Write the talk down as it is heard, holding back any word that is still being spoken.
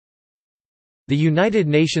The United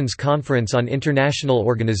Nations Conference on International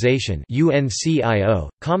Organization (UNCIO),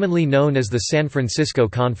 commonly known as the San Francisco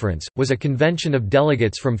Conference, was a convention of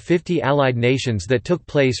delegates from 50 allied nations that took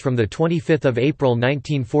place from the 25th of April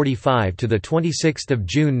 1945 to the 26th of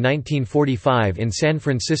June 1945 in San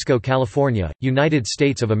Francisco, California, United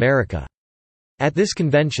States of America. At this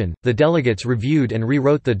convention, the delegates reviewed and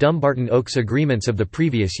rewrote the Dumbarton Oaks Agreements of the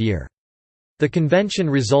previous year. The convention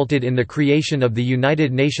resulted in the creation of the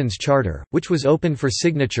United Nations Charter, which was open for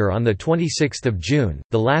signature on 26 June,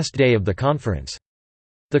 the last day of the conference.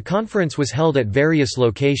 The conference was held at various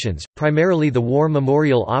locations, primarily the War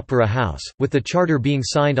Memorial Opera House, with the charter being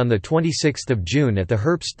signed on 26 June at the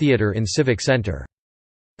Herbst Theatre in Civic Center.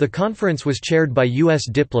 The conference was chaired by U.S.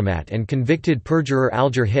 diplomat and convicted perjurer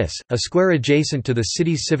Alger Hiss. A square adjacent to the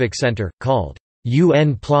city's Civic Center, called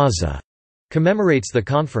UN Plaza, commemorates the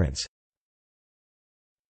conference.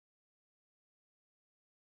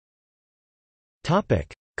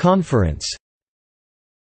 Conference.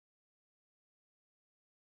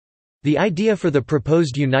 The idea for the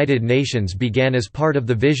proposed United Nations began as part of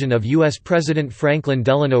the vision of U.S. President Franklin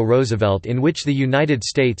Delano Roosevelt, in which the United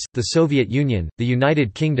States, the Soviet Union, the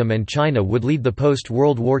United Kingdom and China would lead the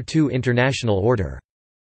post-World War II international order.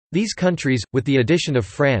 These countries, with the addition of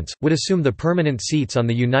France, would assume the permanent seats on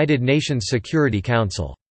the United Nations Security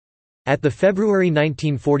Council. At the February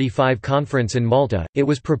 1945 conference in Malta, it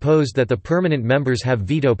was proposed that the permanent members have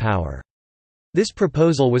veto power. This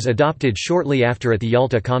proposal was adopted shortly after at the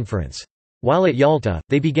Yalta Conference. While at Yalta,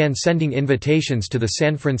 they began sending invitations to the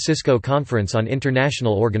San Francisco Conference on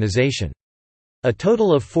International Organization. A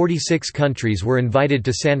total of 46 countries were invited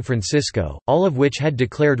to San Francisco, all of which had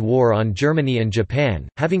declared war on Germany and Japan.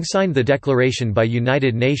 Having signed the declaration by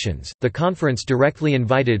United Nations, the conference directly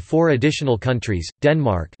invited 4 additional countries: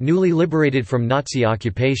 Denmark, newly liberated from Nazi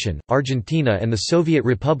occupation, Argentina, and the Soviet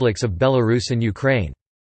republics of Belarus and Ukraine.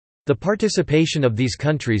 The participation of these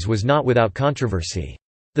countries was not without controversy.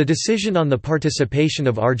 The decision on the participation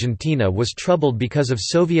of Argentina was troubled because of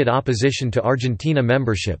Soviet opposition to Argentina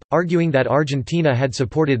membership, arguing that Argentina had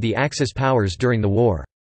supported the Axis powers during the war.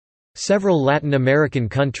 Several Latin American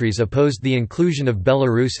countries opposed the inclusion of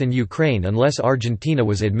Belarus and Ukraine unless Argentina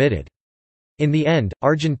was admitted. In the end,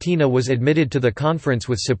 Argentina was admitted to the conference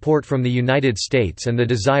with support from the United States, and the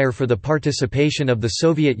desire for the participation of the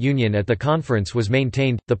Soviet Union at the conference was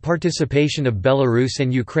maintained. The participation of Belarus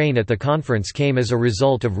and Ukraine at the conference came as a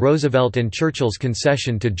result of Roosevelt and Churchill's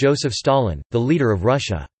concession to Joseph Stalin, the leader of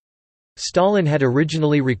Russia. Stalin had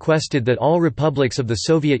originally requested that all republics of the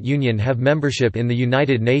Soviet Union have membership in the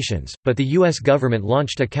United Nations, but the U.S. government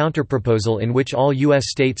launched a counterproposal in which all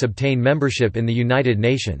U.S. states obtain membership in the United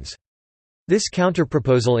Nations. This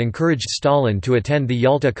counterproposal encouraged Stalin to attend the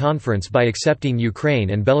Yalta Conference by accepting Ukraine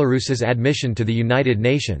and Belarus's admission to the United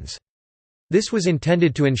Nations. This was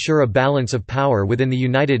intended to ensure a balance of power within the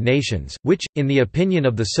United Nations, which, in the opinion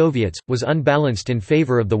of the Soviets, was unbalanced in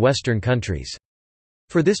favor of the Western countries.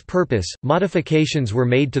 For this purpose, modifications were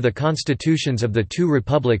made to the constitutions of the 2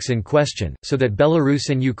 republics in question, so that Belarus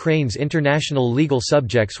and Ukraine's international legal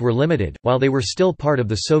subjects were limited, while they were still part of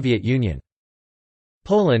the Soviet Union.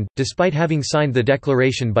 Poland, despite having signed the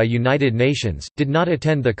declaration by United Nations, did not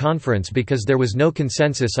attend the conference because there was no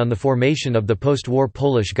consensus on the formation of the post-war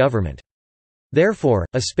Polish government. Therefore,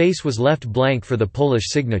 a space was left blank for the Polish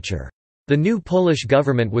signature. The new Polish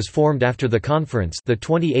government was formed after the conference, the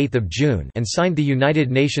 28th of June, and signed the United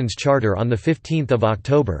Nations Charter on the 15th of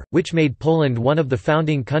October, which made Poland one of the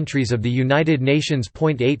founding countries of the United Nations.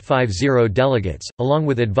 850 delegates, along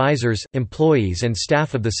with advisors, employees and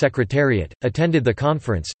staff of the Secretariat, attended the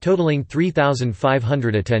conference, totaling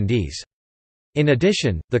 3,500 attendees. In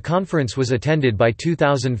addition, the conference was attended by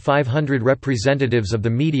 2,500 representatives of the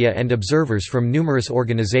media and observers from numerous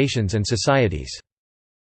organizations and societies.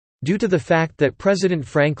 Due to the fact that President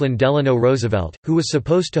Franklin Delano Roosevelt, who was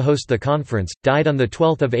supposed to host the conference, died on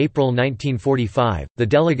 12 April 1945, the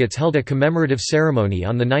delegates held a commemorative ceremony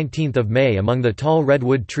on 19 May among the tall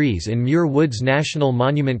redwood trees in Muir Woods National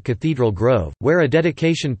Monument Cathedral Grove, where a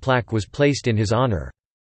dedication plaque was placed in his honor.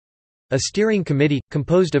 A steering committee,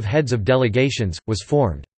 composed of heads of delegations, was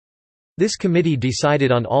formed. This committee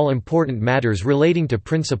decided on all important matters relating to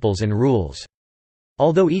principles and rules.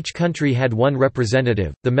 Although each country had 1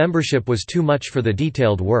 representative, the membership was too much for the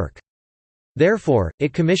detailed work. Therefore,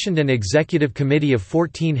 it commissioned an executive committee of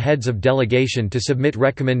 14 heads of delegation to submit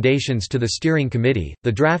recommendations to the steering committee.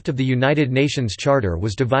 The draft of the United Nations Charter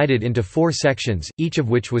was divided into 4 sections, each of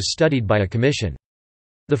which was studied by a commission.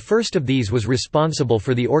 The first of these was responsible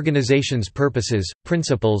for the organization's purposes,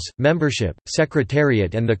 principles, membership,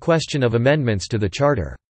 secretariat, and the question of amendments to the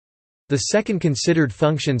Charter. The second considered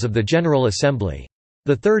functions of the General Assembly.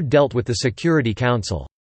 The third dealt with the Security Council.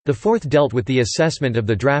 The fourth dealt with the assessment of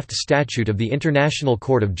the draft statute of the International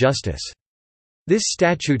Court of Justice. This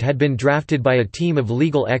statute had been drafted by a team of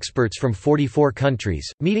legal experts from 44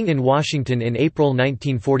 countries, meeting in Washington in April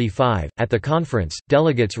 1945. At the conference,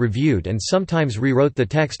 delegates reviewed and sometimes rewrote the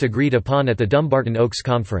text agreed upon at the Dumbarton Oaks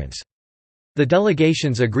Conference. The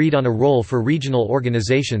delegations agreed on a role for regional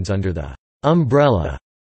organizations under the umbrella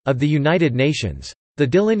of the United Nations. The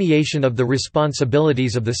delineation of the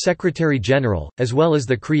responsibilities of the Secretary-General, as well as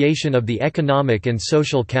the creation of the Economic and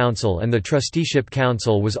Social Council and the Trusteeship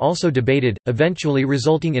Council was also debated, eventually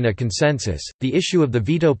resulting in a consensus. The issue of the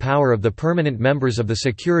veto power of the permanent members of the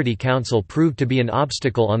Security Council proved to be an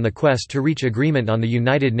obstacle on the quest to reach agreement on the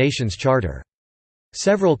United Nations Charter.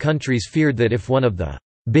 Several countries feared that if one of the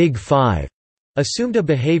Big Five assumed a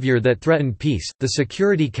behavior that threatened peace, the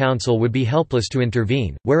Security Council would be helpless to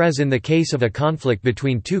intervene, whereas in the case of a conflict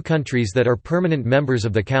between two countries that are permanent members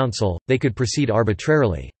of the Council, they could proceed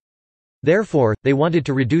arbitrarily. Therefore, they wanted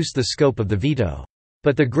to reduce the scope of the veto.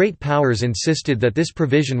 But the Great Powers insisted that this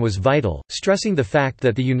provision was vital, stressing the fact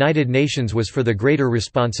that the United Nations was for the greater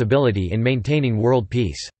responsibility in maintaining world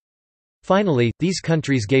peace. Finally, these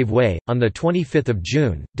countries gave way. On 25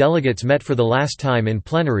 June, delegates met for the last time in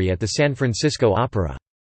plenary at the San Francisco Opera.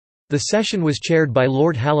 The session was chaired by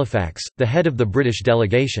Lord Halifax, the head of the British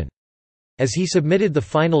delegation. As he submitted the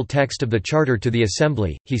final text of the Charter to the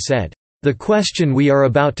Assembly, he said, "The question we are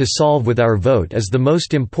about to solve with our vote is the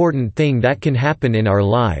most important thing that can happen in our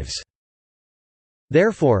lives."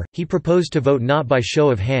 Therefore, he proposed to vote not by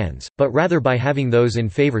show of hands, but rather by having those in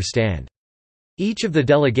favour stand. Each of the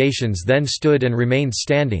delegations then stood and remained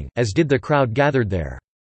standing, as did the crowd gathered there.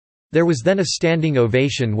 There was then a standing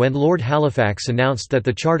ovation when Lord Halifax announced that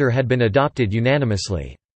the Charter had been adopted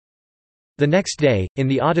unanimously. The next day, in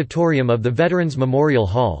the auditorium of the Veterans Memorial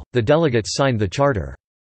Hall, the delegates signed the Charter.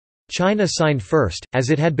 China signed first, as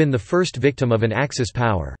it had been the first victim of an Axis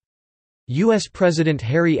power. U.S. President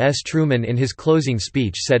Harry S. Truman in his closing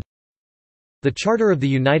speech said, "The Charter of the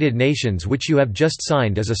United Nations which you have just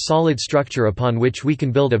signed is a solid structure upon which we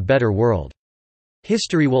can build a better world.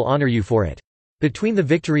 History will honor you for it. Between the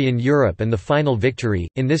victory in Europe and the final victory,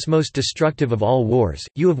 in this most destructive of all wars,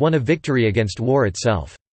 you have won a victory against war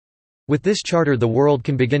itself. With this charter the world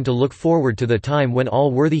can begin to look forward to the time when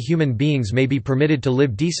all worthy human beings may be permitted to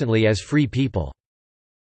live decently as free people."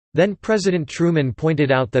 Then President Truman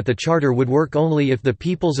pointed out that the charter would work only if the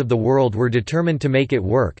peoples of the world were determined to make it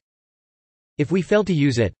work. "If we fail to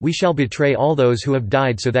use it, we shall betray all those who have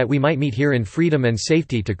died so that we might meet here in freedom and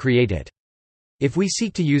safety to create it. If we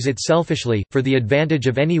seek to use it selfishly, for the advantage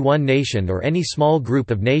of any one nation or any small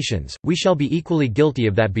group of nations, we shall be equally guilty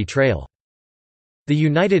of that betrayal." The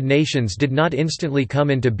United Nations did not instantly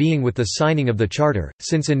come into being with the signing of the Charter,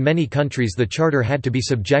 since in many countries the Charter had to be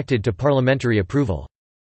subjected to parliamentary approval.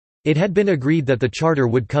 It had been agreed that the Charter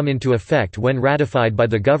would come into effect when ratified by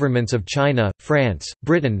the governments of China, France,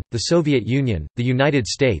 Britain, the Soviet Union, the United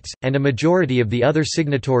States, and a majority of the other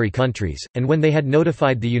signatory countries, and when they had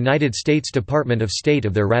notified the United States Department of State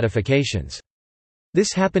of their ratifications.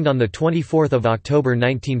 This happened on 24 October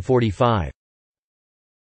 1945.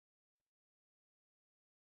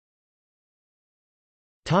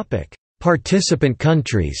 Participant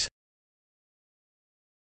countries.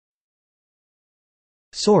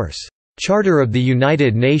 Source: Charter of the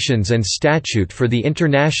United Nations and Statute for the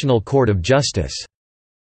International Court of Justice.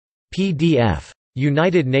 PDF.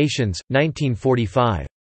 United Nations, 1945.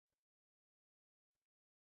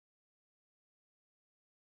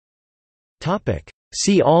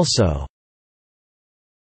 See also: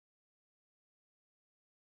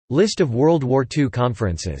 List of World War II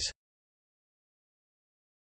conferences.